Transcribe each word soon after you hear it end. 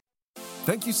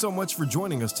Thank you so much for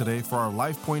joining us today for our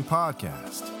LifePoint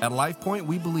podcast. At LifePoint,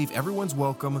 we believe everyone's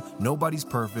welcome, nobody's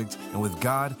perfect, and with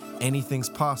God, anything's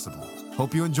possible.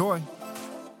 Hope you enjoy.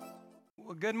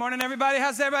 Well, good morning, everybody.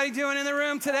 How's everybody doing in the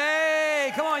room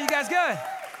today? Come on, you guys good?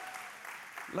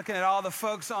 Looking at all the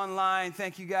folks online,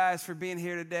 thank you guys for being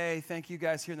here today. Thank you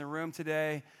guys here in the room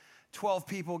today. 12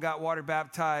 people got water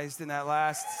baptized in that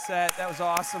last set. That was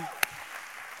awesome.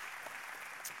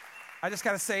 I just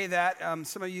got to say that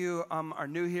some of you are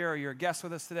new here or you're a guest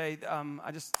with us today.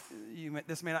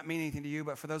 This may not mean anything to you,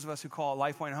 but for those of us who call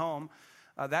LifePoint home,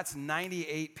 that's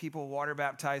 98 people water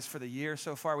baptized for the year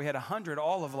so far. We had 100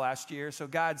 all of last year. So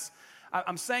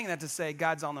I'm saying that to say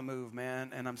God's on the move,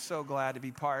 man, and I'm so glad to be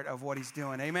part of what he's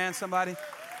doing. Amen, somebody?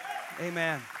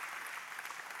 Amen.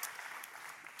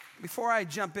 Before I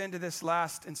jump into this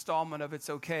last installment of It's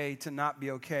Okay to Not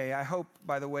Be Okay, I hope,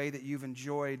 by the way, that you've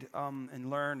enjoyed and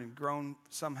learned and grown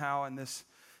somehow in this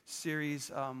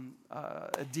series.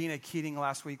 Adina Keating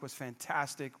last week was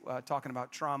fantastic, talking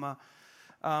about trauma.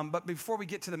 But before we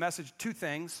get to the message, two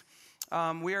things.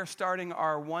 We are starting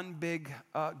our one big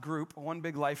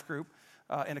life group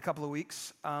in a couple of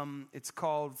weeks. It's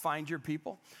called Find Your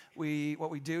People.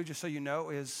 What we do, just so you know,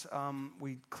 is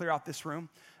we clear out this room.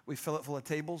 We fill it full of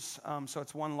tables, so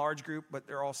it's one large group, but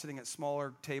they're all sitting at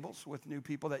smaller tables with new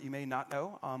people that you may not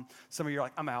know. Some of you are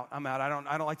like, I'm out.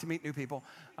 I don't like to meet new people.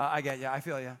 I get you. I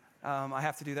feel you. I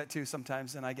have to do that too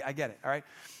sometimes, and I get it. All right,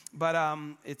 but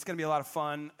it's going to be a lot of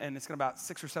fun, and it's going to be about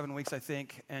 6 or 7 weeks, I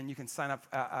think. And you can sign up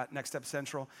at Next Step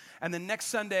Central. And then next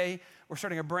Sunday, we're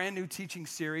starting a brand new teaching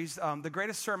series. The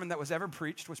greatest sermon that was ever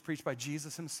preached was preached by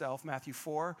Jesus himself, Matthew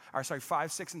 5,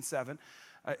 6, and 7.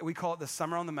 We call it the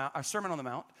Sermon on the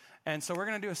Mount. And so we're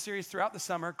going to do a series throughout the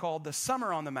summer called the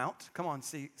Summer on the Mount. Come on,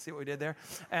 see what we did there.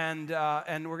 And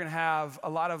we're going to have a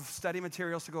lot of study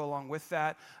materials to go along with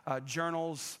that,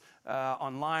 journals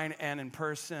online and in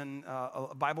person,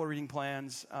 Bible reading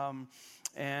plans.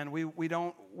 And we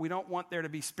don't want there to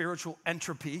be spiritual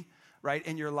entropy, right,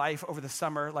 in your life over the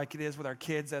summer like it is with our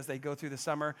kids as they go through the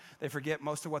summer. They forget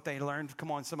most of what they learned. Come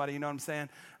on, somebody, you know what I'm saying?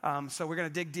 So we're going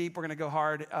to dig deep. We're going to go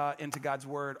hard into God's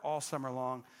word all summer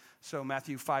long. So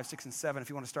Matthew 5, 6, and 7, if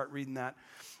you want to start reading that.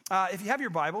 If you have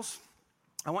your Bibles,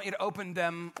 I want you to open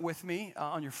them with me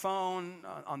on your phone,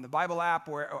 on the Bible app.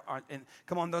 And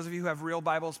come on, those of you who have real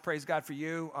Bibles, praise God for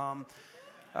you.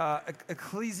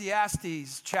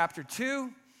 Ecclesiastes chapter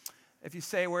 2. If you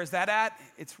say, where's that at?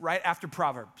 It's right after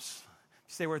Proverbs.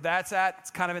 You say where that's at, it's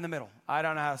kind of in the middle. I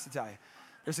don't know how else to tell you.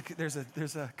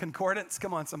 There's a concordance.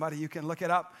 Come on, somebody, you can look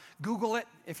it up. Google it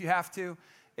if you have to.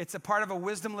 It's a part of a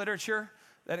wisdom literature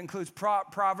that includes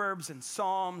Proverbs and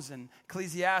Psalms and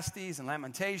Ecclesiastes and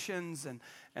Lamentations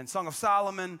and Song of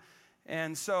Solomon.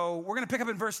 And so we're going to pick up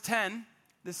in verse 10.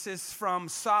 This is from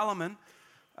Solomon,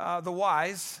 the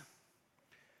wise.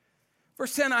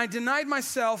 Verse 10, I denied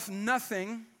myself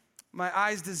nothing my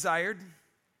eyes desired.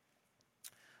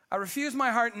 I refused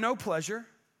my heart no pleasure.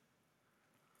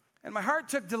 And my heart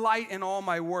took delight in all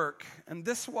my work. And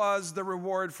this was the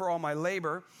reward for all my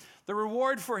labor. The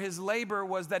reward for his labor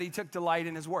was that he took delight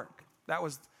in his work. That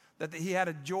was that he had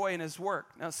a joy in his work.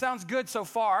 Now, it sounds good so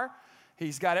far.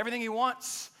 He's got everything he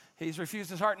wants. He's refused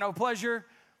his heart no pleasure.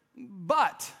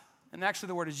 But, and actually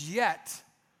the word is yet,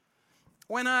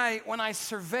 when I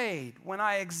surveyed, when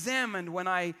I examined, when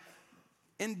I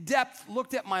in depth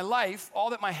looked at my life, all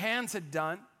that my hands had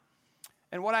done,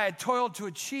 and what I had toiled to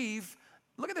achieve,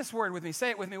 look at this word with me.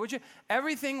 Say it with me, would you?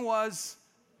 Everything was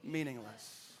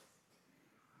meaningless.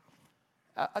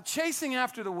 A chasing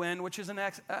after the wind, which is an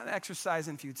exercise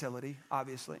in futility,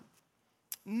 obviously.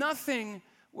 Nothing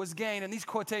was gained, and these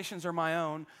quotations are my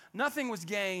own, nothing was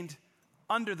gained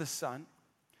under the sun.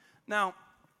 Now,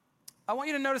 I want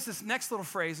you to notice this next little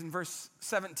phrase in verse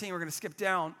 17. We're going to skip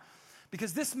down,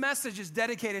 because this message is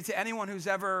dedicated to anyone who's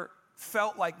ever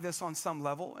felt like this on some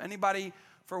level. Anybody,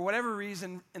 for whatever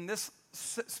reason, in this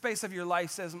space of your life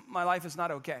says, my life is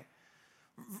not okay.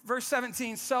 Verse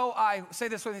 17, say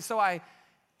this with me, so I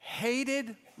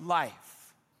hated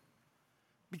life.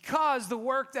 Because the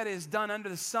work that is done under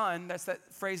the sun, that's that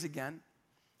phrase again,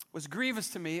 was grievous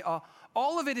to me.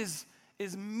 All of it is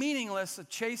meaningless, a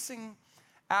chasing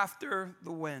after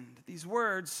the wind. These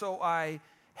words, so I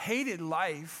hated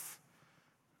life,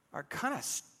 are kind of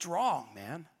strong,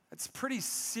 man. It's a pretty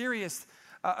serious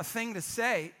a thing to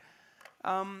say.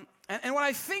 And what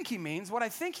I think he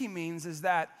means is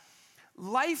that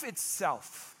life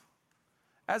itself,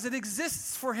 as it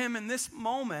exists for him in this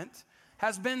moment,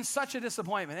 has been such a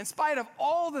disappointment. In spite of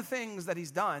all the things that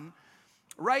he's done,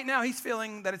 right now he's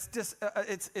feeling that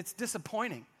it's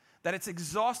disappointing, that it's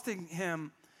exhausting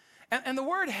him. And the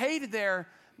word hated there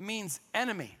means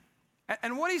enemy.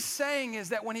 And what he's saying is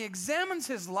that when he examines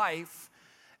his life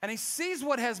and he sees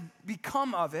what has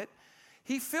become of it,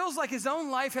 he feels like his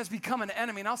own life has become an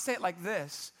enemy. And I'll say it like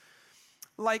this.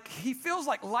 Like he feels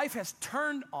like life has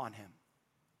turned on him.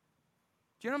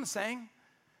 Do you know what I'm saying?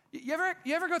 You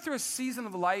ever go through a season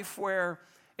of life where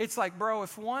it's like, bro,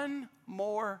 if one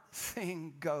more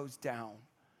thing goes down,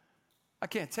 I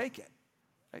can't take it.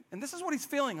 Right? And this is what he's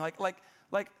feeling like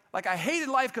I hated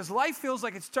life because life feels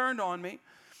like it's turned on me.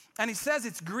 And he says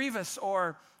it's grievous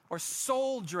or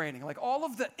soul draining. Like all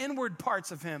of the inward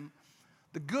parts of him,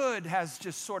 the good has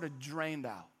just sort of drained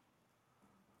out.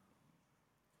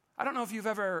 I don't know if you've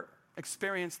ever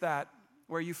experienced that,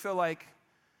 where you feel like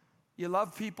you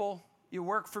love people, you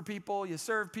work for people, you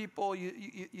serve people,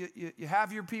 you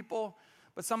have your people,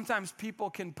 but sometimes people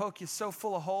can poke you so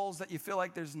full of holes that you feel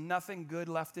like there's nothing good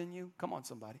left in you. Come on,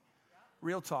 somebody.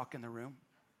 Real talk in the room.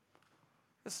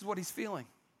 This is what he's feeling.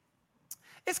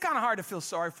 It's kind of hard to feel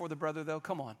sorry for the brother, though.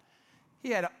 Come on.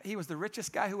 He was the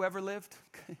richest guy who ever lived.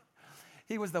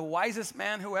 He was the wisest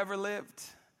man who ever lived.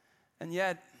 And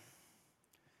yet,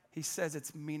 he says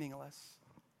it's meaningless.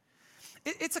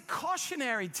 It's a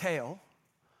cautionary tale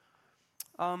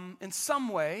in some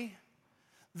way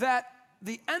that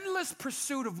the endless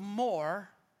pursuit of more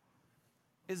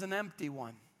is an empty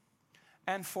one.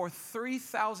 And for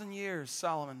 3,000 years,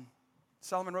 Solomon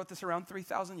wrote this around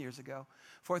 3,000 years ago.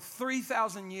 For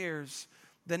 3,000 years,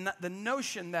 the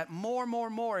notion that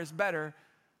more is better,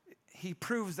 he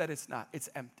proves that it's not. It's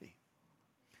empty.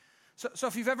 So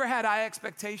if you've ever had high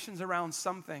expectations around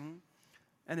something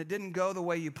and it didn't go the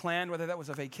way you planned, whether that was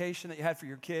a vacation that you had for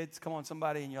your kids, come on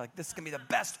somebody, and you're like, this is going to be the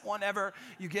best one ever.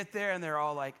 You get there and they're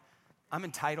all like, I'm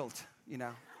entitled, you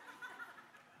know.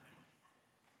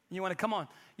 You want to, come on,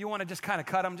 you want to just kind of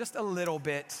cut them just a little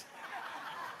bit.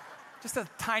 Just a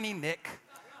tiny nick.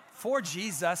 For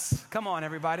Jesus. Come on,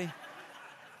 everybody.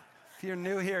 If you're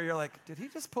new here, you're like, did he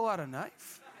just pull out a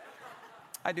knife?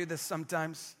 I do this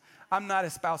sometimes. I'm not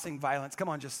espousing violence. Come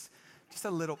on, just a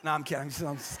little. No, I'm kidding.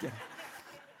 I'm just kidding.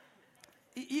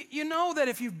 You know that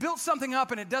if you've built something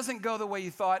up and it doesn't go the way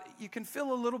you thought, you can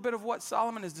feel a little bit of what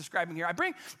Solomon is describing here. I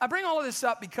bring all of this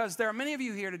up because there are many of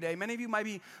you here today. Many of you might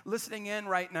be listening in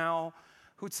right now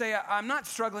who'd say, I'm not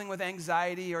struggling with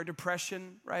anxiety or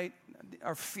depression, right?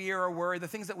 Or fear or worry, the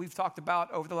things that we've talked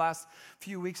about over the last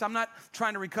few weeks. I'm not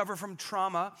trying to recover from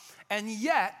trauma. And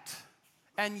yet,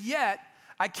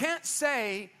 I can't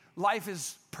say life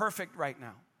is perfect right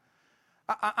now.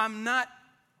 I'm not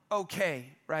okay,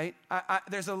 right?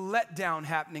 There's a letdown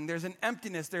happening. There's an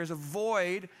emptiness. There's a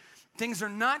void. Things are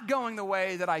not going the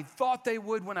way that I thought they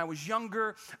would when I was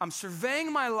younger. I'm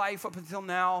surveying my life up until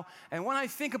now, and when I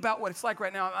think about what it's like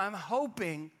right now, I'm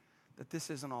hoping that this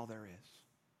isn't all there is.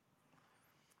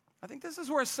 I think this is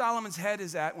where Solomon's head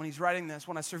is at when he's writing this.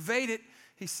 When I surveyed it,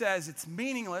 he says it's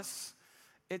meaningless.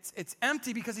 It's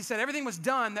empty because he said everything was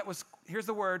done that was, here's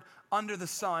the word, under the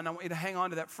sun. I want you to hang on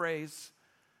to that phrase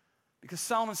because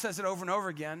Solomon says it over and over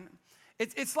again.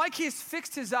 It's like he's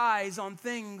fixed his eyes on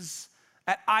things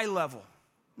at eye level.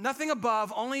 Nothing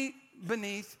above, only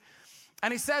beneath.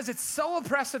 And he says it's so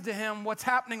oppressive to him what's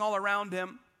happening all around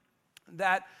him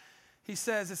that he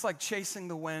says it's like chasing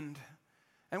the wind.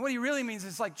 And what he really means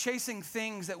is like chasing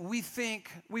things that we think,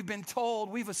 we've been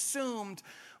told, we've assumed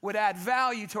would add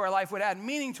value to our life, would add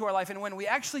meaning to our life. And when we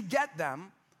actually get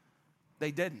them,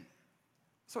 they didn't.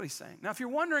 That's what he's saying. Now, if you're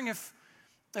wondering if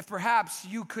perhaps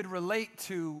you could relate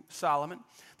to Solomon,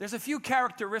 there's a few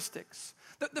characteristics.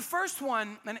 The first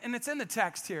one, and it's in the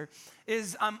text here,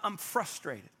 is I'm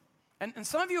frustrated. And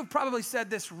some of you have probably said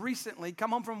this recently, come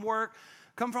home from work,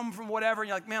 come from whatever, and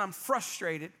you're like, man, I'm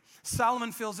frustrated.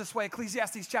 Solomon feels this way.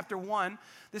 Ecclesiastes chapter 1,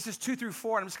 this is 2 through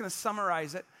 4, and I'm just going to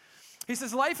summarize it. He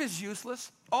says, life is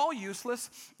useless, all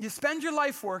useless. You spend your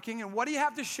life working, and what do you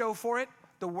have to show for it?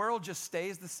 The world just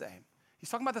stays the same. He's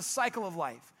talking about the cycle of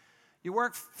life. You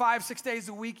work 5-6 days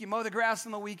a week, you mow the grass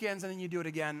on the weekends, and then you do it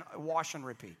again, wash and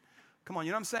repeat. Come on,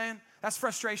 you know what I'm saying? That's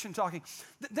frustration talking.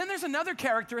 Then there's another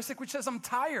characteristic which says I'm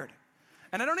tired.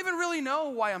 And I don't even really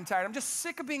know why I'm tired. I'm just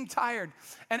sick of being tired.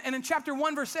 And in chapter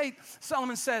 1, verse 8,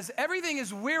 Solomon says, everything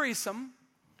is wearisome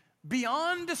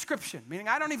beyond description, meaning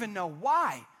I don't even know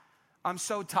why I'm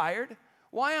so tired,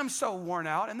 why I'm so worn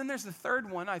out. And then there's the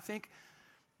third one, I think,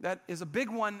 that is a big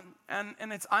one, and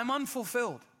it's I'm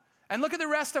unfulfilled. And look at the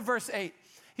rest of verse 8.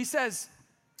 He says,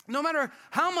 no matter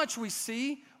how much we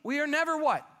see, we are never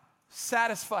what?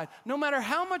 Satisfied. No matter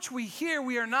how much we hear,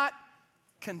 we are not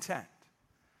content.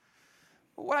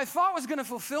 What I thought was going to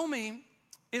fulfill me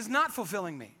is not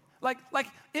fulfilling me. Like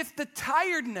if the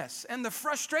tiredness and the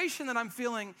frustration that I'm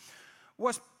feeling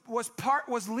was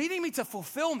was leading me to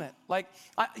fulfillment. Like,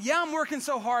 I'm working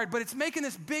so hard, but it's making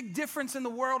this big difference in the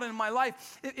world and in my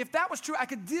life. If that was true, I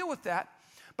could deal with that.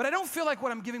 But I don't feel like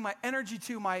what I'm giving my energy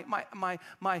to, my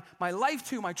life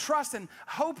to, my trust and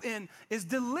hope in is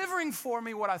delivering for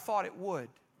me what I thought it would.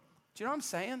 Do you know what I'm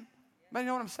saying? Anybody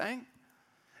know what I'm saying?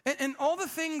 And all the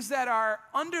things that are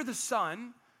under the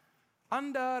sun.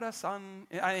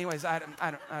 Anyways, I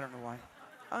don't know why.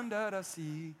 Under the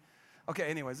sea. Okay,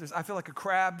 anyways, I feel like a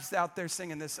crab's out there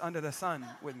singing this under the sun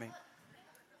with me.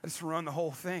 I just run the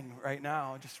whole thing right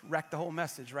now. Just wreck the whole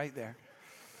message right there.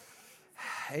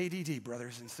 ADD,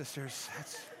 brothers and sisters.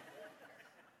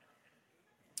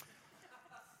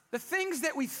 The things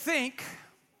that we think,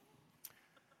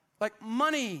 like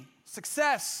money,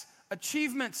 success,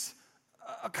 achievements,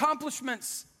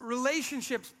 accomplishments,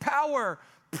 relationships, power,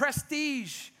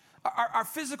 prestige, our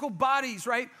physical bodies,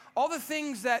 right? All the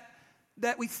things that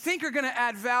we think are going to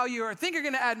add value or think are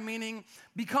going to add meaning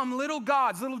become little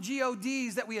gods, little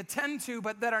gods that we attend to,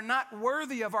 but that are not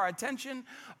worthy of our attention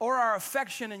or our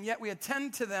affection, and yet we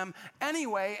attend to them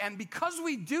anyway. And because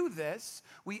we do this,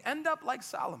 we end up like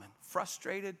Solomon,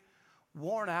 frustrated,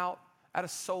 worn out, at a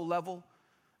soul level,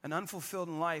 and unfulfilled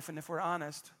in life. And if we're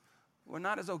honest, we're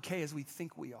not as okay as we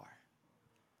think we are.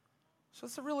 So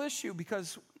it's a real issue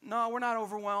because, no, we're not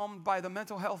overwhelmed by the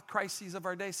mental health crises of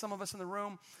our day, some of us in the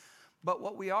room. But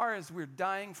what we are is we're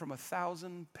dying from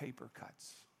 1,000 paper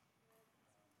cuts.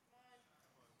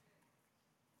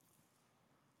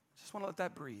 Just want to let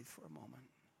that breathe for a moment.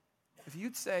 If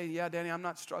you'd say, yeah, Danny, I'm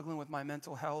not struggling with my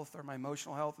mental health or my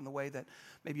emotional health in the way that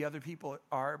maybe other people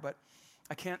are, but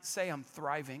I can't say I'm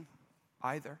thriving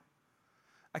either.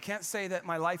 I can't say that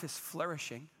my life is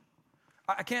flourishing.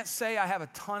 I can't say I have a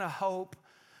ton of hope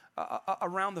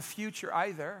around the future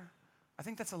either. I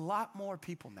think that's a lot more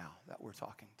people now that we're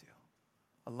talking to.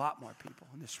 A lot more people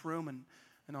in this room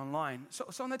and online.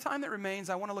 So in the time that remains,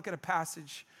 I want to look at a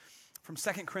passage from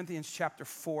 2 Corinthians chapter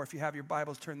 4. If you have your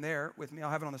Bibles, turn there with me. I'll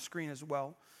have it on the screen as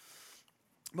well.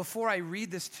 Before I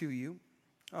read this to you,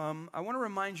 I want to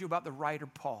remind you about the writer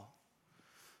Paul.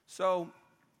 So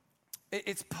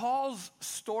it's Paul's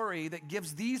story that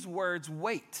gives these words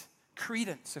weight,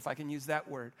 credence, if I can use that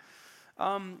word.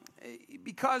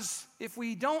 Because if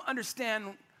we don't understand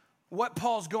what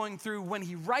Paul's going through when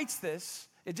he writes this,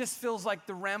 it just feels like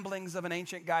the ramblings of an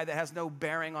ancient guy that has no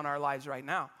bearing on our lives right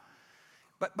now.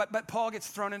 But Paul gets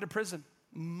thrown into prison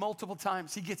multiple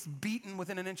times. He gets beaten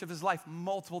within an inch of his life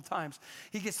multiple times.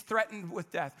 He gets threatened with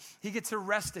death. He gets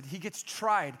arrested. He gets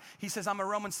tried. He says, I'm a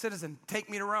Roman citizen. Take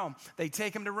me to Rome. They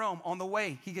take him to Rome. On the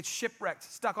way, he gets shipwrecked,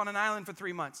 stuck on an island for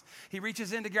 3 months. He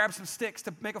reaches in to grab some sticks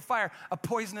to make a fire. A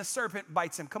poisonous serpent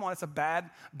bites him. Come on, it's a bad,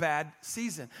 bad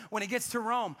season. When he gets to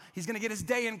Rome, he's going to get his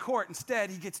day in court.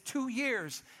 Instead, he gets 2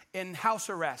 years in house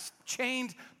arrest,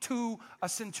 chained to a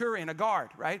centurion, a guard,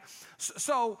 right?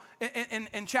 So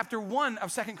in chapter 1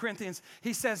 of 2 Corinthians,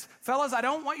 he says, fellas, I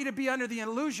don't want you to be under the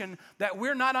illusion that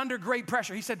we're not under great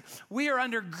pressure. He said, we are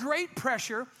under great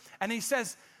pressure. And he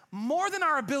says, more than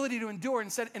our ability to endure. And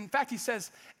said, in fact, he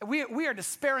says, we are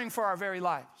despairing for our very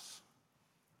lives.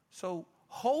 So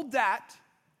hold that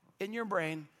in your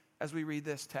brain as we read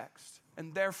this text.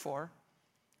 And therefore,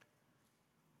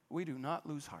 we do not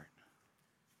lose heart.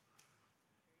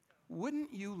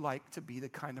 Wouldn't you like to be the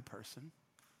kind of person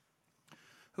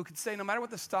who could say, no matter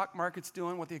what the stock market's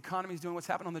doing, what the economy's doing, what's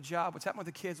happening on the job, what's happening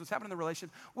with the kids, what's happening in the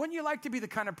relationship, wouldn't you like to be the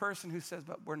kind of person who says,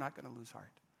 but we're not going to lose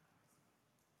heart?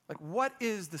 Like, what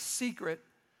is the secret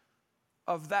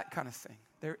of that kind of thing?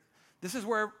 This is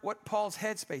what Paul's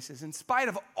headspace is. In spite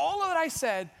of all of that I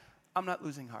said, I'm not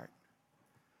losing heart.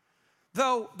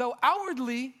 Though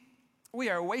outwardly, we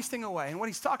are wasting away. And what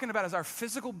he's talking about is our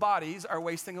physical bodies are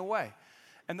wasting away.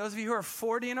 And those of you who are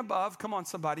 40 and above, come on,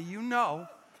 somebody, you know.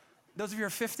 Those of you who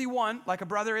are 51, like a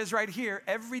brother is right here,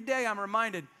 every day I'm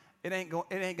reminded it ain't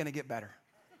going to get better.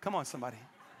 Come on, somebody.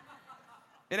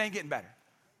 It ain't getting better,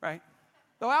 right?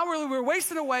 Though outwardly we're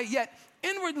wasting away, yet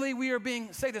inwardly we are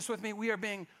being, say this with me, we are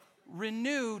being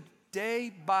renewed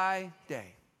day by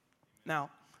day. Now,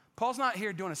 Paul's not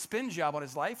here doing a spin job on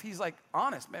his life. He's like,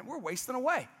 honest, man, we're wasting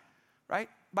away, right?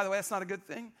 By the way, that's not a good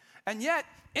thing. And yet,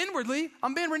 inwardly,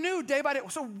 I'm being renewed day by day.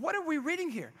 So what are we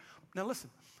reading here? Now listen,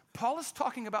 Paul is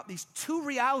talking about these two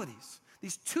realities,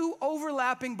 these two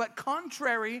overlapping but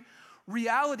contrary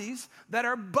realities that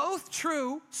are both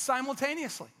true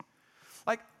simultaneously.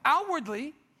 Like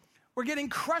outwardly, we're getting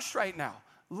crushed right now.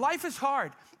 Life is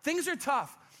hard. Things are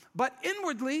tough. But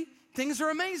inwardly, things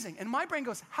are amazing. And my brain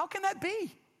goes, how can that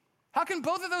be? How can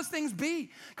both of those things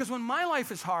be? Because when my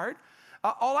life is hard,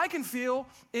 all I can feel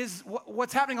is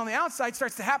what's happening on the outside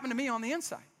starts to happen to me on the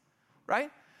inside,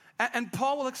 right? And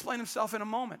Paul will explain himself in a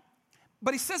moment.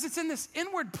 But he says it's in this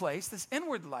inward place, this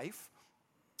inward life.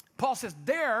 Paul says,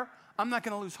 there, I'm not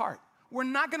going to lose heart. We're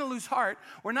not going to lose heart.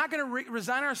 We're not going to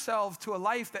resign ourselves to a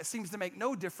life that seems to make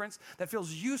no difference, that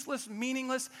feels useless,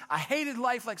 meaningless, a hated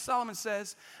life, like Solomon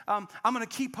says. I'm going to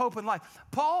keep hope in life.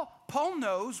 Paul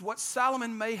knows what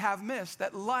Solomon may have missed,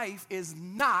 that life is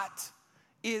not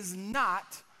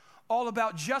all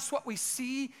about just what we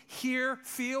see, hear,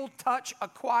 feel, touch,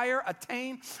 acquire,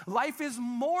 attain. Life is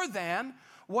more than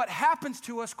what happens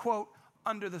to us, quote,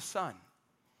 under the sun.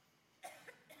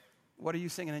 What are you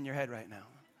singing in your head right now?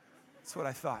 That's what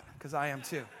I thought, because I am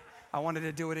too. I wanted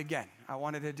to do it again. I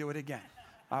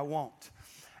won't.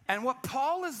 And what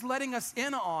Paul is letting us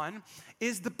in on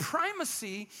is the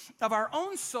primacy of our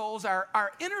own souls,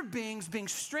 our inner beings being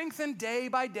strengthened day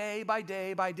by day by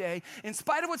day by day. In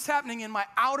spite of what's happening in my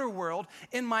outer world,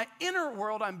 in my inner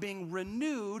world, I'm being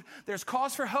renewed. There's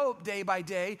cause for hope day by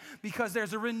day because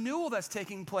there's a renewal that's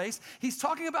taking place. He's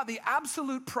talking about the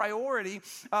absolute priority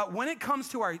when it comes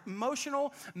to our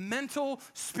emotional, mental,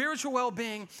 spiritual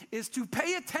well-being is to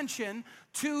pay attention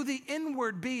to the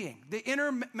inward being, the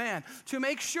inner man, to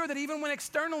make sure that even when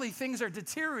externally things are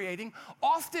deteriorating,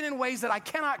 often in ways that I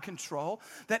cannot control,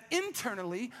 that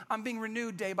internally I'm being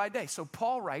renewed day by day. So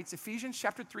Paul writes, Ephesians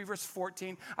chapter 3, verse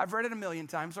 14, I've read it a million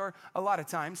times, or a lot of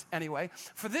times anyway.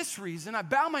 For this reason, I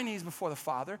bow my knees before the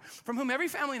Father, from whom every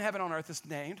family in heaven and on earth is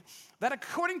named, that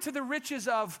according to the riches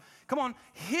of,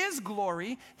 his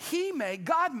glory,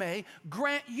 God may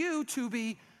grant you to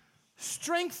be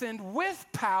strengthened with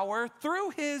power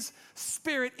through his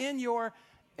Spirit in your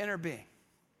inner being.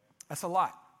 That's a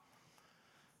lot.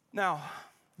 Now,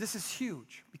 this is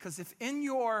huge because if in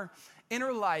your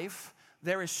inner life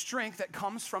there is strength that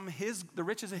comes from the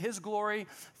riches of his glory,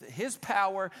 his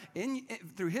power,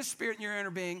 through his Spirit in your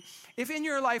inner being, if in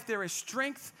your life there is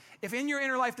strength, if in your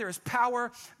inner life there is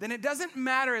power, then it doesn't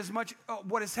matter as much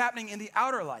what is happening in the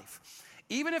outer life.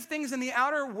 Even if things in the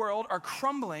outer world are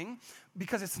crumbling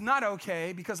because it's not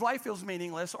okay, because life feels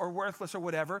meaningless or worthless or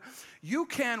whatever, you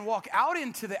can walk out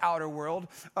into the outer world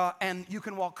and you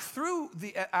can walk through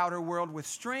the outer world with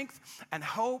strength and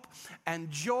hope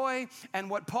and joy. And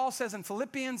what Paul says in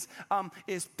Philippians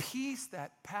is peace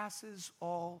that passes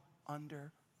all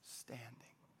understanding.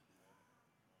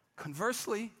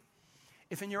 Conversely,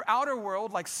 if in your outer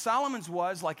world, like Solomon's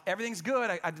was, like everything's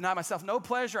good, I deny myself no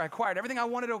pleasure, I acquired everything I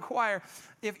wanted to acquire.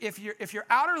 If your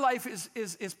outer life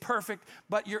is perfect,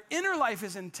 but your inner life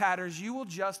is in tatters, you will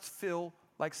just feel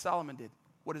like Solomon did.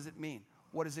 What does it mean?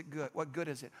 What is it good? What good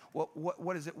is it?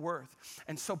 What is it worth?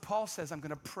 And so Paul says, I'm going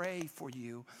to pray for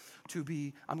you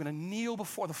I'm going to kneel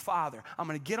before the Father. I'm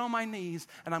going to get on my knees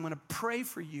and I'm going to pray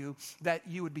for you that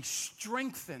you would be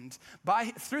strengthened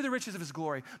through the riches of his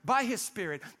glory, by his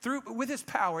Spirit, with his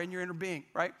power in your inner being,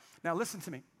 right? Now listen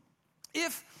to me.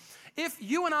 If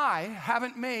you and I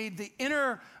haven't made the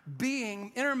inner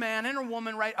being, inner man, inner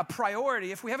woman, right, a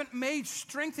priority, if we haven't made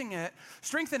strengthening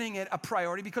it a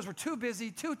priority because we're too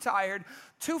busy, too tired,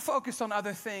 too focused on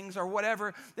other things or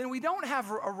whatever, then we don't have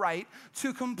a right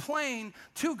to complain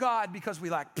to God because we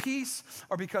lack peace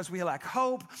or because we lack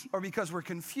hope or because we're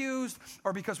confused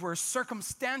or because we're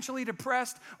circumstantially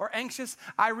depressed or anxious.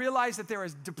 I realize that there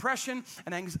is depression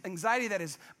and anxiety that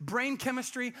is brain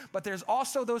chemistry, but there's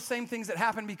also those same things that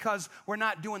happen because we're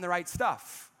not doing the right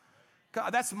stuff.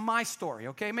 God, that's my story,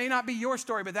 okay? It may not be your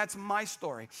story, but that's my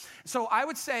story. So I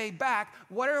would say back,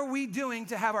 what are we doing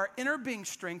to have our inner being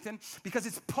strengthened? Because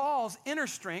it's Paul's inner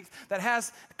strength that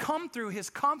has come through his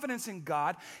confidence in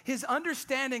God, his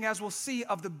understanding, as we'll see,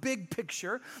 of the big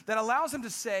picture that allows him to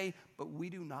say, but we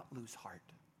do not lose heart.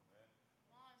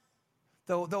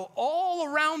 Though all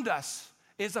around us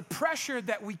is a pressure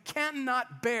that we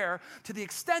cannot bear to the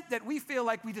extent that we feel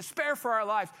like we despair for our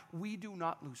lives, we do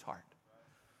not lose heart.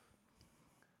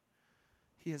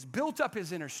 He has built up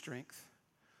his inner strength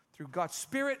through God's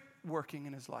Spirit working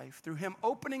in his life, through him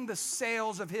opening the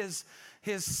sails of his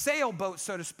sailboat,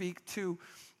 so to speak, to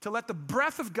let the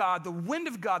breath of God, the wind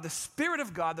of God, the Spirit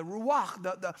of God, the ruach,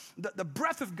 the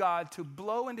breath of God to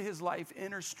blow into his life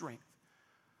inner strength.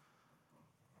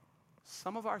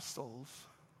 Some of our souls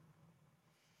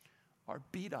are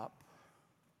beat up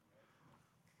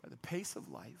by the pace of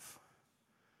life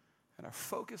and our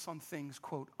focus on things,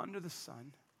 quote, under the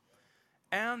sun,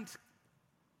 and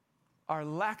our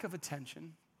lack of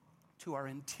attention to our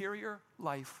interior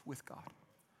life with God.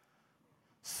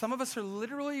 Some of us are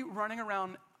literally running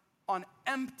around on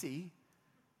empty.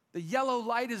 The yellow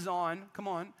light is on,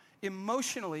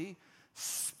 emotionally,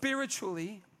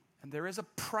 spiritually, and there is a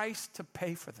price to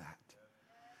pay for that.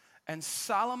 And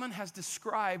Solomon has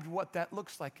described what that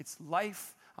looks like. It's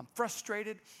life I'm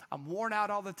frustrated. I'm worn out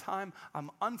all the time.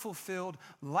 I'm unfulfilled.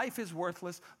 Life is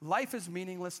worthless. Life is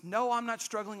meaningless. No, I'm not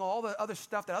struggling with all the other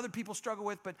stuff that other people struggle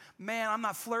with, but man, I'm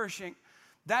not flourishing.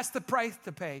 That's the price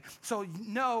to pay. So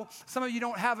no, some of you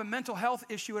don't have a mental health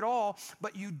issue at all,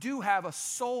 but you do have a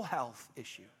soul health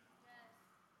issue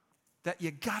that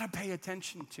you gotta pay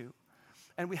attention to.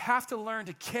 And we have to learn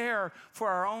to care for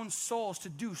our own souls, to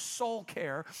do soul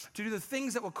care, to do the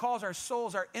things that will cause our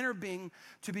souls, our inner being,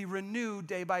 to be renewed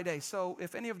day by day. So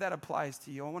if any of that applies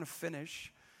to you, I want to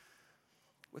finish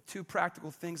with two practical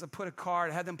things. I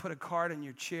had them put a card in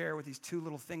your chair with these two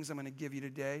little things I'm going to give you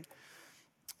today.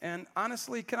 And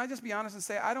honestly, can I just be honest and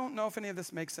say, I don't know if any of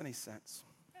this makes any sense.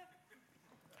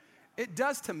 It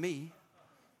does to me.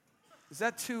 Is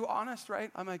that too honest,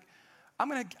 right? I'm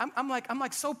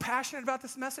like so passionate about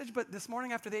this message, but this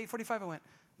morning after the 8:45, I went,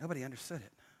 nobody understood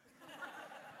it.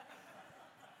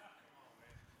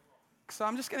 So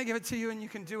I'm just going to give it to you, and you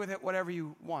can do with it whatever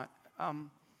you want. And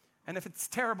if it's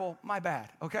terrible, my bad,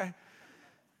 okay?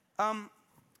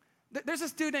 There's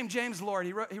this dude named James Lord.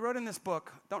 He wrote in this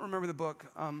book, don't remember the book,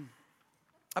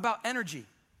 about energy.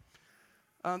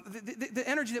 The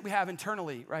energy that we have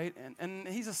internally, right? And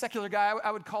he's a secular guy.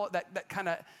 I would call it that kind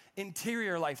of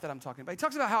interior life that I'm talking about. He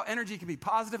talks about how energy can be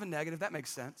positive and negative. That makes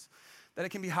sense. That it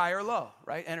can be high or low,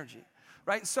 right? Energy,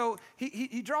 right? So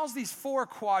he draws these 4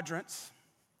 quadrants.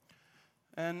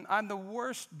 And I'm the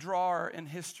worst drawer in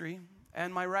history.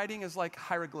 And my writing is like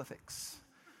hieroglyphics.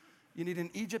 You need an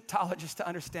Egyptologist to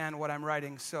understand what I'm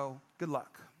writing, so good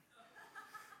luck.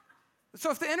 So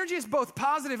if the energy is both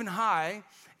positive and high,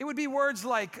 it would be words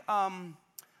like, I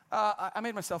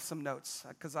made myself some notes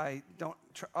because I don't,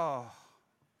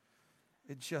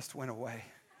 it just went away.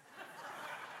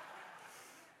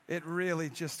 It really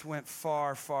just went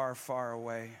far, far, far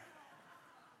away.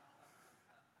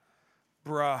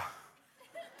 Bruh.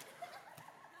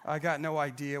 I got no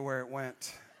idea where it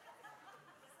went.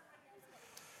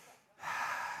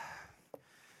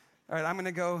 All right, I'm going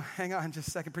to go, hang on just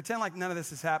a second. Pretend like none of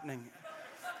this is happening.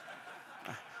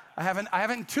 I have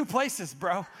it in 2 places,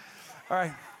 bro. All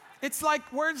right. It's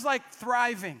like words like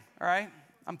thriving, all right?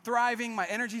 I'm thriving, my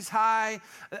energy's high,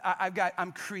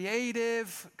 I'm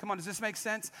creative. Come on, does this make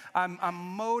sense? I'm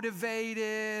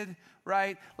motivated,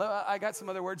 right? I got some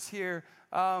other words here.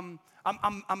 I'm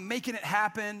making it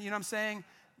happen, you know what I'm saying?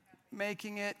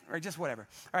 Making it, or just whatever.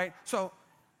 All right, so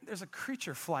there's a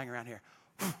creature flying around here.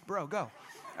 Bro, go. All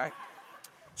right.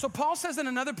 So Paul says in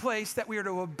another place that we are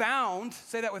to abound,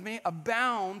 say that with me,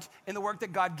 abound in the work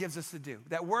that God gives us to do.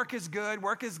 That work is good,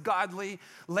 work is godly,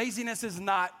 laziness is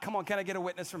not. Come on, can I get a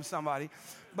witness from somebody?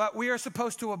 But we are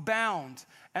supposed to abound.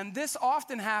 And this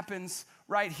often happens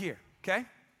right here, okay?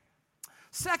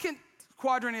 Second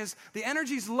quadrant is the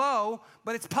energy's low,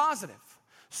 but it's positive.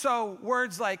 So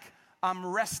words like I'm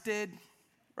rested,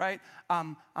 right?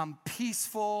 I'm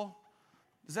peaceful.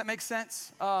 Does that make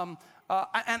sense? And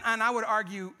I would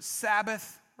argue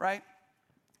Sabbath, right?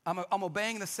 I'm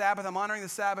obeying the Sabbath. I'm honoring the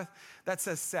Sabbath. That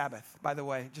says Sabbath, by the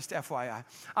way, just FYI.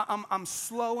 I'm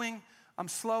slowing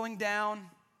down,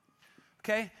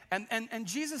 okay? And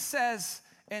Jesus says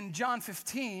in John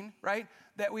 15, right,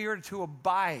 that we are to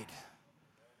abide.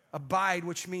 Abide,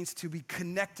 which means to be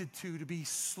connected to be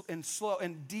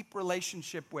in deep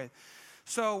relationship with.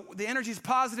 So the energy is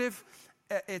positive.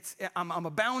 I'm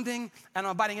abounding and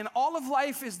I'm abiding. And all of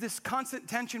life is this constant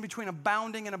tension between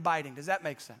abounding and abiding. Does that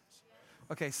make sense?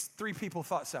 Okay, 3 people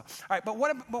thought so. All right, but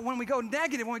when we go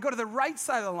negative, when we go to the right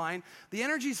side of the line, the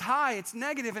energy's high, it's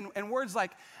negative, and words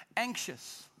like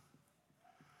anxious,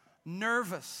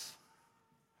 nervous,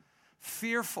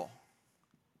 fearful.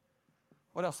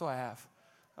 What else do I have?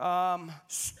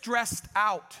 Stressed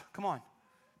out. Come on.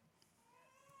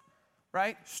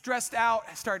 Right? Stressed out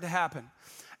start to happen.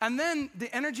 And then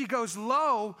the energy goes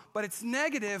low, but it's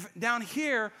negative. Down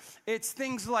here, it's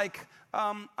things like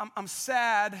I'm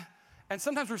sad. And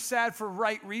sometimes we're sad for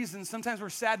right reasons. Sometimes we're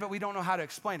sad, but we don't know how to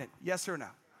explain it. Yes or no?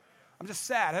 I'm just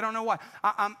sad. I don't know why.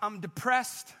 I'm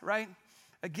depressed, right?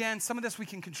 Again, some of this we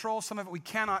can control. Some of it we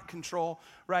cannot control,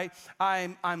 right?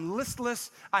 I'm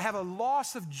listless. I have a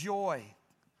loss of joy.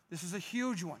 This is a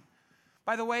huge one.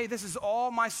 By the way, this is all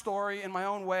my story in my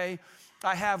own way.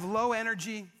 I have low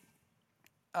energy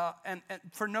and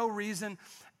for no reason.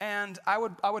 And I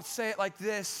would say it like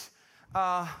this.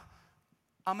 I'm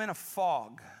in a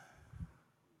fog.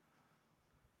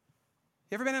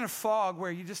 You ever been in a fog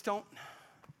where you just don't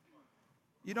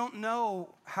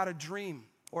know how to dream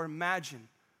or imagine,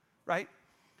 right?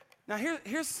 Now,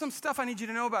 here's some stuff I need you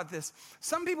to know about this.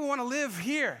 Some people want to live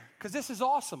here because this is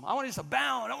awesome. I want to just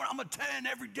abound. I'm a 10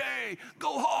 every day.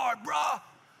 Go hard, bruh.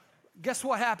 Guess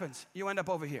what happens? You end up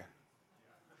over here.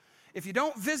 If you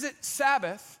don't visit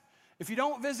Sabbath, if you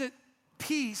don't visit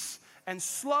peace and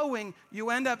slowing, you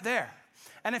end up there.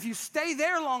 And if you stay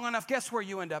there long enough, guess where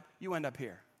you end up? You end up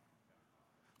here.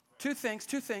 Two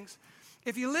things.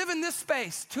 If you live in this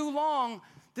space too long,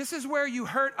 this is where you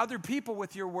hurt other people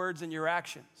with your words and your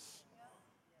actions,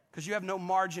 because you have no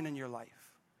margin in your life.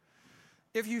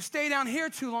 If you stay down here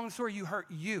too long, it's where you hurt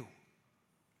you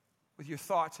with your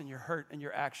thoughts and your hurt and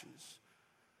your actions.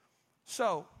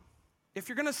 So, if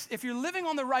you're living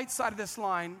on the right side of this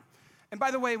line, and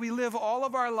by the way, we live all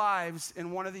of our lives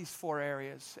in one of these four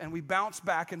areas, and we bounce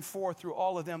back and forth through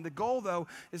all of them. The goal, though,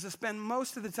 is to spend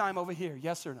most of the time over here,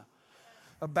 yes or no?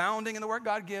 Abounding in the work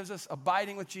God gives us,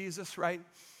 abiding with Jesus, right?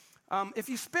 If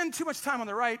you spend too much time on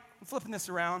the right, I'm flipping this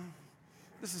around.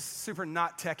 This is super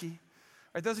not techie.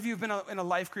 Right, those of you who've been in a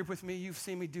life group with me, you've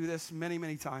seen me do this many,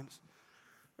 many times,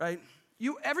 right?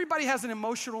 Everybody has an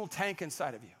emotional tank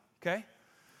inside of you, okay?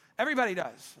 Everybody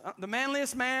does. The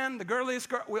manliest man, the girliest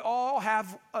girl, we all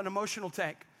have an emotional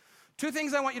tank. Two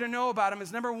things I want you to know about them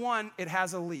is, number one, it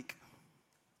has a leak.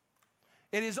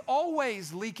 It is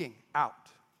always leaking out.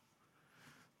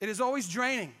 It is always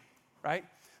draining, right?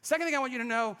 Second thing I want you to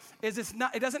know is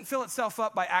it doesn't fill itself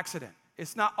up by accident.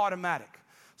 It's not automatic.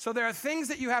 So there are things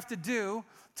that you have to do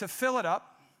to fill it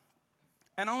up,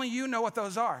 and only you know what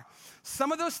those are.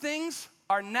 Some of those things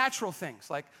are natural things.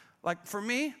 Like for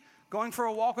me, going for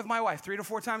a walk with my wife 3 to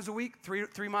 4 times a week,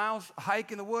 3 miles, a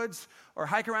hike in the woods, or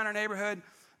hike around our neighborhood,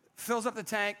 fills up the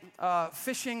tank.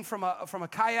 Fishing from a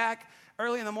kayak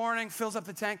early in the morning fills up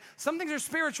the tank. Some things are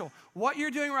spiritual. What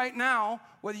you're doing right now,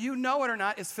 whether you know it or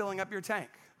not, is filling up your tank.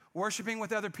 Worshiping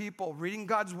with other people, reading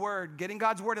God's word, getting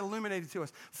God's word illuminated to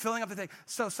us, filling up the tank.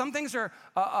 So some things are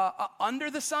under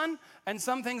the sun, and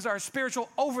some things are spiritual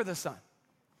over the sun.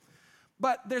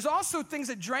 But there's also things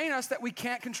that drain us that we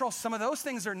can't control. Some of those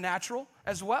things are natural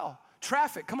as well.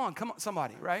 Traffic, come on,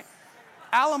 somebody, right?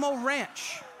 Alamo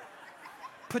Ranch,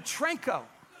 Petrenko,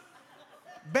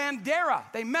 Bandera,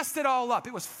 they messed it all up.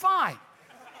 It was fine.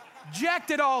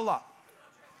 Jacked it all up.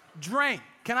 Drain.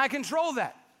 Can I control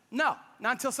that? No,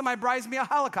 not until somebody buys me a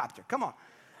helicopter. Come on.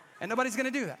 And nobody's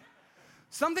going to do that.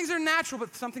 Some things are natural,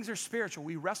 but some things are spiritual.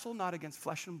 We wrestle not against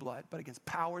flesh and blood, but against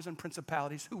powers and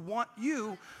principalities who want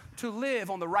you to live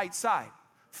on the right side.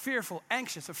 Fearful,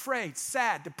 anxious, afraid,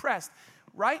 sad, depressed,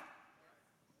 right?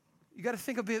 You got to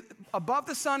think of it above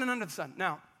the sun and under the sun.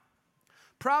 Now,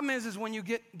 problem is when you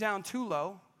get down too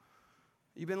low,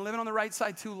 you've been living on the right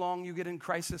side too long, you get in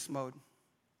crisis mode.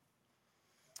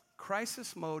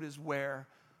 Crisis mode is where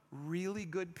really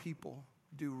good people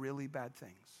do really bad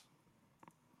things.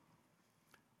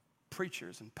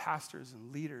 Preachers and pastors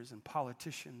and leaders and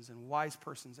politicians and wise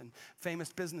persons and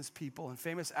famous business people and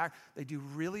famous they do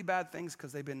really bad things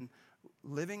because they've been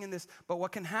living in this. But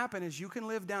what can happen is you can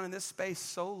live down in this space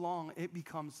so long it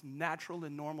becomes natural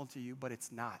and normal to you, but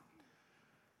it's not.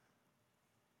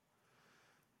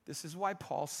 This is why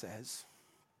Paul says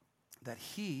that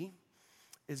he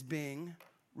is being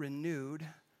renewed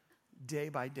day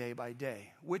by day by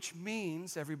day, which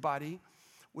means, everybody,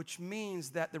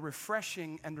 that the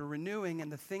refreshing and the renewing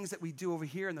and the things that we do over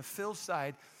here in the fill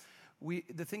side,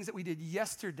 the things that we did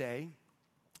yesterday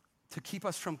to keep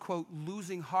us from, quote,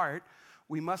 losing heart,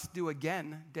 we must do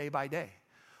again day by day,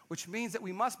 which means that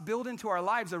we must build into our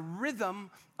lives a rhythm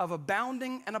of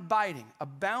abounding and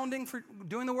abounding for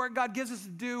doing the work God gives us to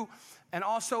do, and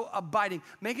also abiding,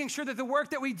 making sure that the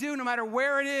work that we do, no matter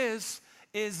where it is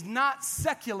not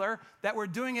secular, that we're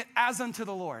doing it as unto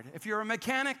the Lord. If you're a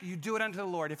mechanic, you do it unto the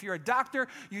Lord. If you're a doctor,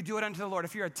 you do it unto the Lord.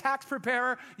 If you're a tax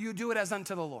preparer, you do it as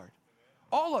unto the Lord.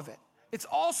 All of it. It's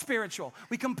all spiritual.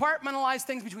 We compartmentalize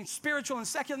things between spiritual and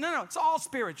secular. No, it's all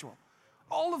spiritual.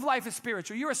 All of life is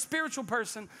spiritual. You're a spiritual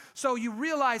person, so you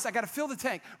realize I got to fill the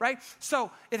tank, right? So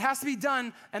it has to be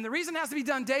done, and the reason it has to be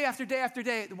done day after day after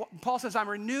day, Paul says I'm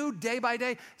renewed day by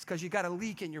day, is because you got a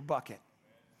leak in your bucket.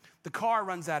 The car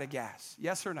runs out of gas,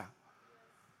 yes or no?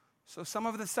 So some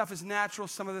of this stuff is natural,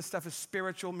 some of this stuff is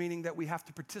spiritual, meaning that we have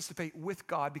to participate with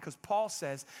God, because Paul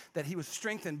says that he was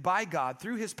strengthened by God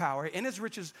through his power, in his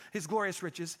riches, his glorious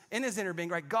riches, in his inner being,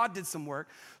 right? God did some work.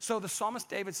 So the psalmist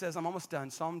David says, I'm almost done,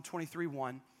 Psalm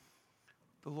 23:1,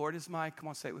 the Lord is my, come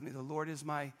on, say it with me, the Lord is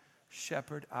my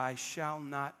shepherd, I shall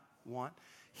not want.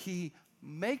 He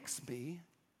makes me,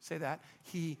 say that,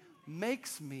 he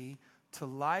makes me to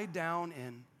lie down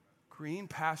in green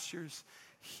pastures.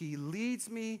 He leads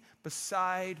me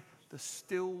beside the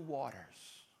still waters.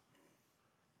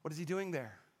 What is he doing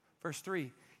there? Verse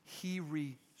 3, he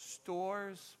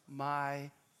restores my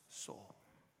soul.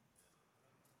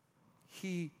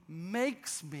 He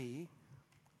makes me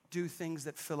do things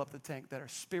that fill up the tank, that are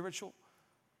spiritual,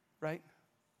 right?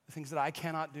 the things that I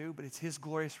cannot do, but it's his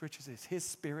glorious riches, it's his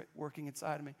spirit working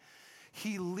inside of me.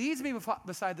 He leads me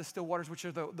beside the still waters, which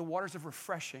are the waters of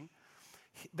refreshing.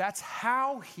 That's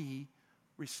how he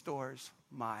restores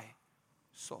my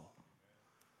soul.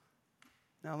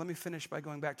 Now, let me finish by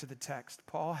going back to the text.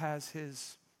 Paul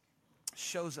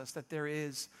shows us that there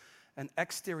is an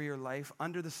exterior life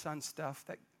under the sun stuff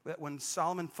that when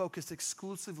Solomon focused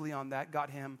exclusively on that, got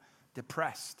him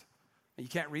depressed. And you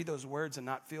can't read those words and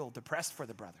not feel depressed for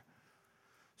the brother.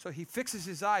 So he fixes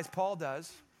his eyes, Paul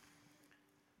does.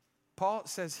 Paul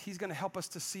says he's going to help us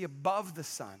to see above the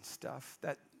sun stuff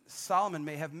that Solomon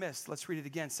may have missed. Let's read it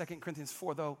again, 2 Corinthians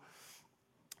 4. Though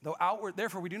outward,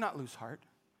 therefore we do not lose heart.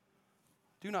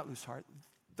 Do not lose heart.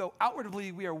 Though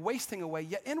outwardly we are wasting away,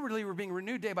 yet inwardly we're being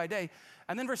renewed day by day.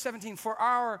 And then verse 17, for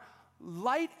our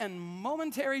light and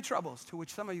momentary troubles, to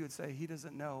which some of you would say, he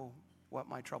doesn't know what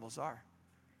my troubles are.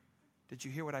 Did you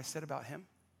hear what I said about him?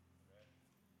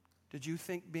 Did you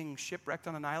think being shipwrecked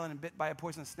on an island and bit by a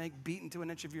poisonous snake, beaten to an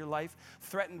inch of your life,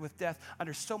 threatened with death,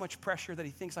 under so much pressure that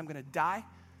he thinks I'm going to die?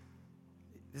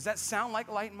 Does that sound like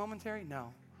light and momentary?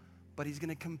 No. But he's going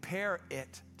to compare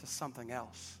it to something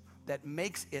else that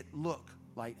makes it look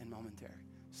light and momentary.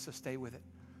 So stay with it.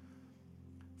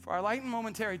 For our light and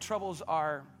momentary troubles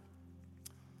are,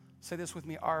 say this with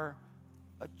me, are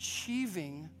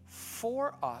achieving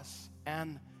for us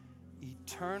an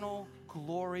eternal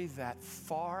glory that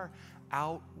far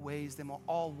outweighs them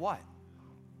all. What?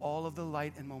 All of the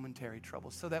light and momentary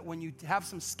troubles. So that when you have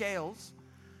some scales,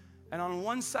 and on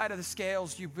one side of the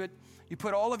scales you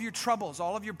put all of your troubles,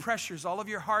 all of your pressures, all of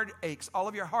your heartaches, all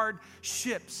of your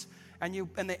hardships, and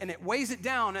it weighs it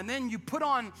down, and then you put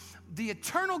on the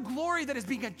eternal glory that is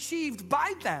being achieved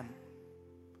by them.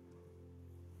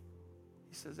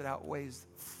 He says it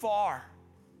far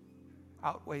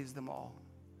outweighs them all.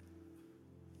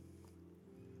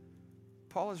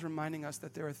 Paul is reminding us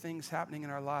that there are things happening in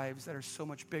our lives that are so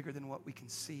much bigger than what we can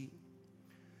see.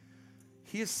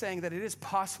 He is saying that it is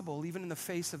possible, even in the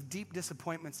face of deep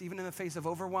disappointments, even in the face of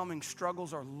overwhelming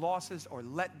struggles or losses or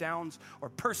letdowns or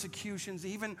persecutions,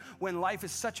 even when life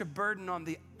is such a burden on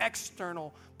the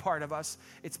external part of us,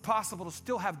 it's possible to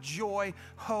still have joy,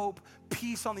 hope,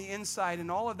 peace on the inside.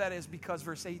 And all of that is because,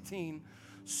 verse 18,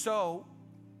 so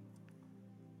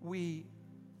we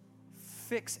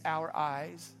fix our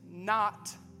eyes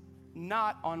not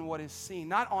on what is seen,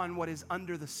 not on what is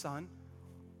under the sun,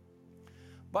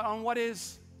 but on what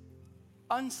is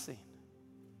unseen.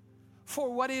 For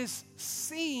what is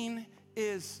seen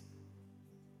is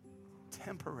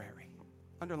temporary.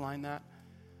 Underline that.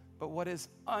 But what is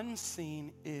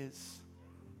unseen is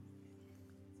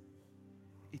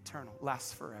eternal,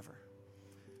 lasts forever.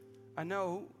 I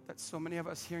know that so many of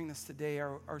us hearing this today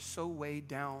are so weighed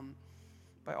down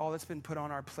by all that's been put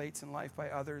on our plates in life, by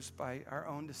others, by our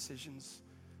own decisions,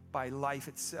 by life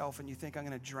itself, and you think I'm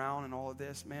going to drown in all of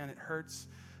this. Man, it hurts.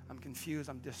 I'm confused.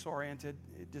 I'm disoriented.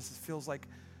 It just feels like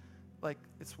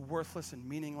it's worthless and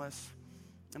meaningless.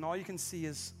 And all you can see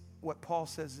is what Paul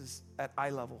says is at eye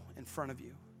level in front of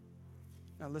you.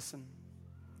 Now listen.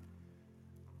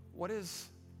 What is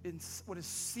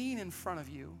seen in front of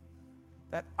you,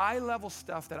 that eye level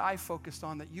stuff that I focused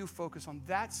on, that you focus on,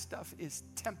 that stuff is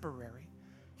temporary.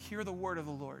 Hear the word of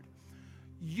the Lord.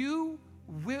 You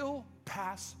will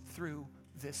pass through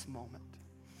this moment.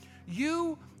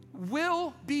 You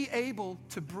will be able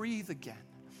to breathe again.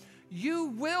 You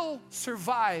will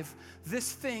survive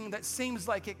this thing that seems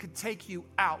like it could take you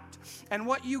out. And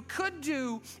what you could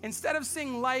do, instead of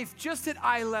seeing life just at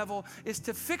eye level, is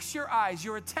to fix your eyes,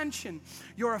 your attention,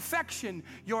 your affection,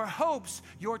 your hopes,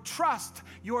 your trust,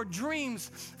 your dreams.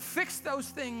 Fix those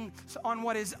things on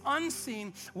what is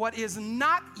unseen, what is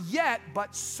not yet,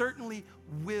 but certainly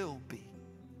will be.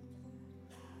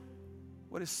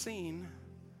 What is seen,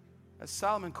 as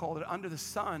Solomon called it, under the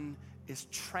sun, is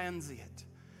transient.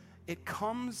 It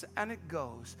comes and it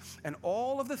goes. And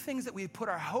all of the things that we put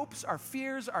our hopes, our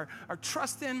fears, our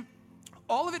trust in,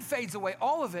 all of it fades away,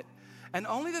 all of it. And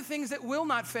only the things that will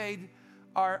not fade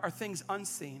are things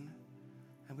unseen.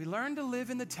 And we learn to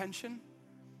live in the tension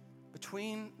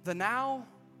between the now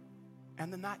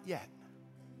and the not yet.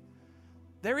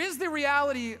 There is the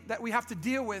reality that we have to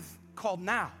deal with called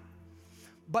now.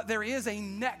 But there is a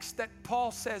next that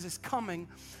Paul says is coming,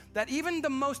 that even the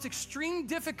most extreme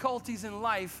difficulties in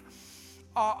life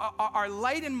are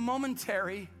light and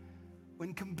momentary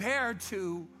when compared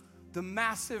to the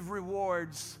massive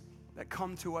rewards that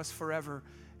come to us forever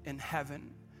in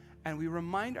heaven. And we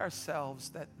remind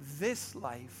ourselves that this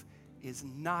life is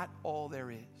not all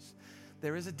there is.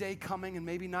 There is a day coming, and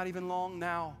maybe not even long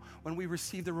now, when we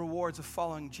receive the rewards of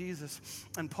following Jesus.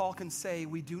 And Paul can say,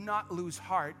 we do not lose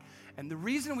heart. And the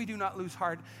reason we do not lose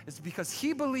heart is because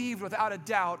he believed without a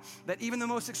doubt that even the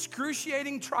most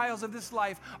excruciating trials of this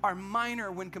life are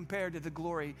minor when compared to the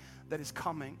glory that is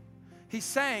coming. He's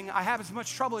saying, I have as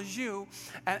much trouble as you,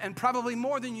 and probably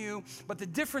more than you, but the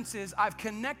difference is I've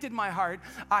connected my heart.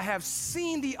 I have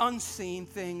seen the unseen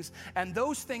things, and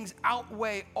those things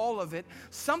outweigh all of it.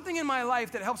 Something in my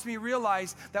life that helps me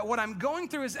realize that what I'm going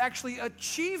through is actually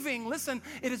achieving, listen,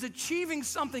 it is achieving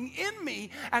something in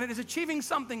me, and it is achieving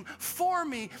something for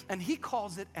me, and he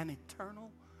calls it an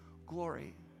eternal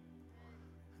glory.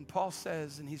 And Paul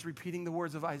says, and he's repeating the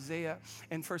words of Isaiah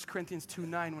in 1 Corinthians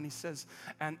 2:9 when he says,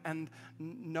 and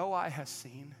no eye has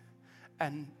seen,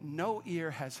 and no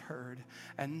ear has heard,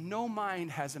 and no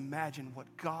mind has imagined what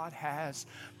God has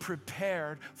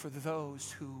prepared for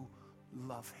those who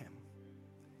love him.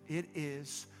 It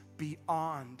is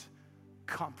beyond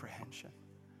comprehension.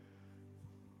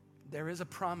 There is a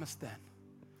promise then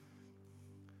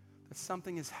that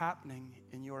something is happening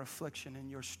in your affliction, in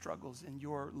your struggles, in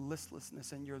your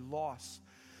listlessness, in your loss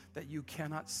that you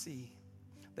cannot see,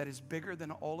 that is bigger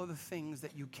than all of the things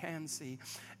that you can see.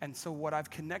 And so what I've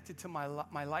connected to my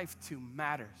life to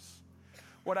matters.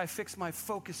 What I fix my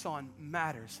focus on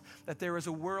matters. That there is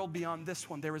a world beyond this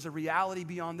one. There is a reality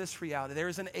beyond this reality. There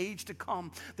is an age to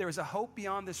come. There is a hope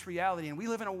beyond this reality. And we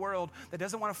live in a world that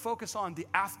doesn't want to focus on the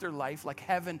afterlife like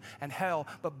heaven and hell,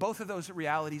 but both of those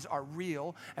realities are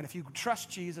real. And if you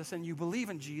trust Jesus and you believe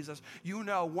in Jesus, you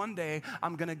know one day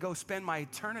I'm going to go spend my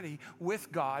eternity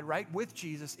with God, right? With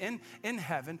Jesus in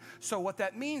heaven. So what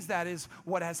that means, that is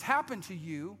what has happened to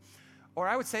you. Or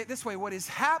I would say it this way, what is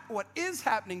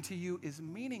happening to you is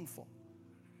meaningful.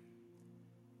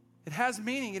 It has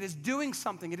meaning. It is doing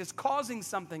something. It is causing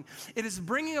something. It is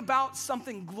bringing about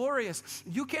something glorious.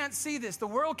 You can't see this. The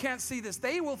world can't see this.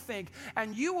 They will think,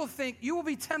 and you will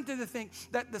be tempted to think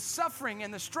that the suffering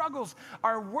and the struggles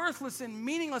are worthless and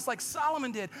meaningless like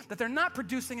Solomon did, that they're not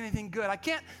producing anything good. I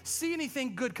can't see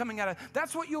anything good coming out of it.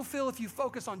 That's what you'll feel if you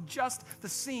focus on just the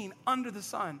scene under the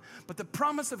sun. But the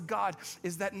promise of God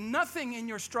is that nothing in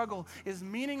your struggle is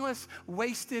meaningless,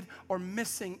 wasted, or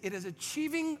missing. It is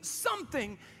achieving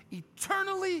something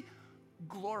eternally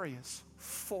glorious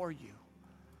for you.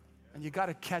 And you got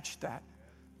to catch that.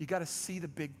 You got to see the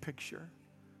big picture.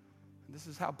 And this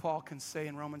is how Paul can say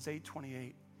in Romans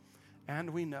 8:28, and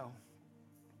we know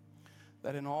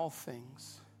that in all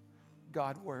things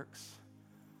God works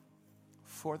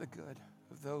for the good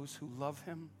of those who love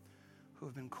him, who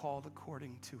have been called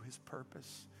according to his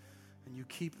purpose. And you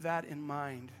keep that in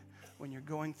mind when you're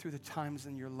going through the times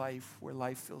in your life where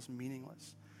life feels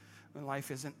meaningless. When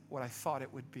life isn't what I thought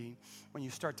it would be. When you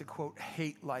start to, quote,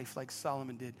 hate life like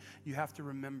Solomon did, you have to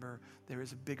remember there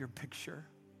is a bigger picture,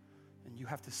 and you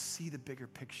have to see the bigger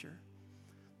picture,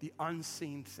 the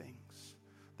unseen things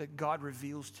that God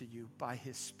reveals to you by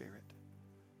his Spirit.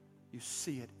 You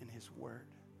see it in his word.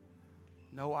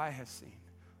 No eye has seen,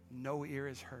 no ear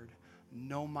has heard,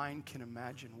 no mind can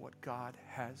imagine what God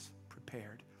has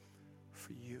prepared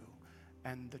for you.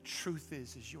 And the truth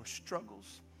is your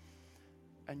struggles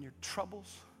and your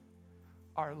troubles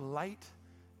are light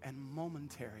and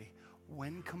momentary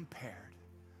when compared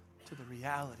to the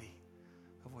reality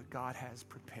of what God has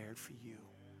prepared for you,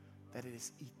 that it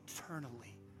is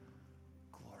eternally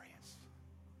glorious.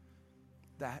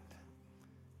 That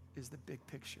is the big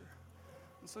picture.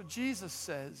 And so Jesus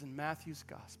says in Matthew's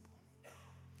gospel,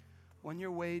 when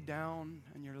you're weighed down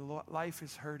and your life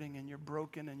is hurting and you're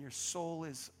broken and your soul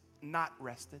is not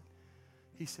rested,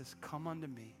 he says, come unto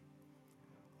me,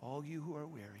 all you who are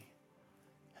weary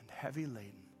and heavy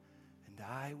laden, and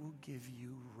I will give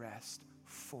you rest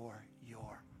for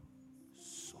your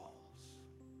souls.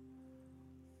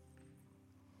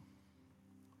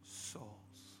 Souls.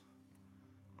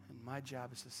 And my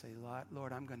job is to say,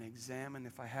 Lord, I'm going to examine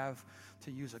if I have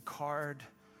to use a card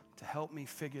to help me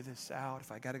figure this out.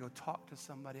 If I got to go talk to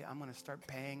somebody, I'm going to start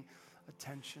paying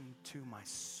attention to my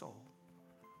soul.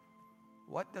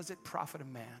 What does it profit a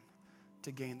man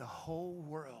to gain the whole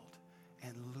world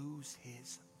and lose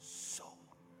his soul?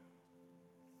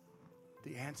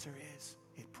 The answer is,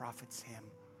 it profits him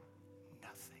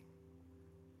nothing.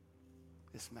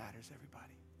 This matters,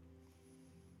 everybody.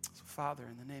 So, Father,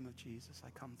 in the name of Jesus, I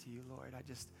come to you, Lord. I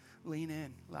just lean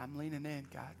in. I'm leaning in,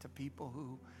 God, to people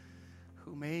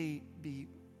who may be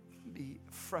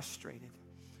frustrated,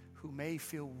 who may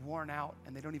feel worn out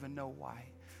and they don't even know why,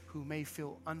 who may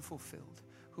feel unfulfilled,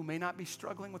 who may not be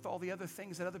struggling with all the other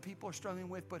things that other people are struggling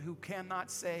with, but who cannot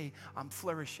say, I'm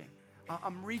flourishing.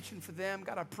 I'm reaching for them.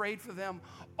 God, I prayed for them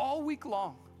all week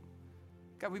long.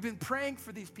 God, we've been praying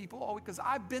for these people all week because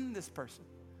I've been this person.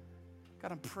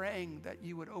 God, I'm praying that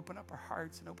you would open up our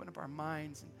hearts and open up our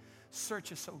minds and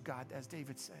search us, oh God, as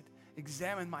David said.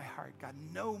 Examine my heart, God.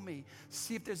 Know me.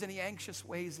 See if there's any anxious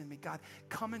ways in me. God,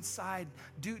 come inside.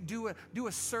 Do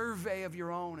a survey of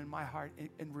your own in my heart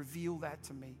and reveal that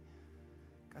to me.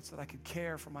 God, so that I could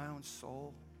care for my own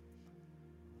soul.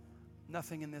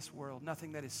 Nothing in this world,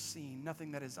 nothing that is seen,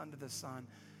 nothing that is under the sun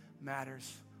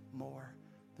matters more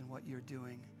than what you're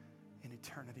doing in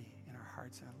eternity in our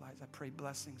hearts and our lives. I pray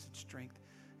blessings and strength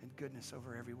and goodness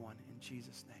over everyone in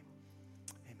Jesus' name.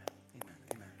 Amen. Amen.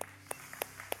 Amen.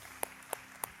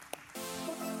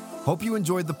 Hope you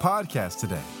enjoyed the podcast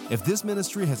today. If this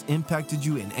ministry has impacted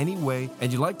you in any way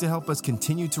and you'd like to help us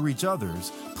continue to reach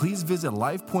others, please visit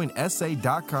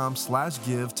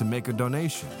lifepointsa.com/give to make a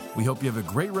donation. We hope you have a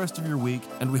great rest of your week,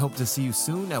 and we hope to see you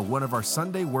soon at one of our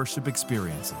Sunday worship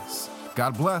experiences.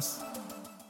 God bless.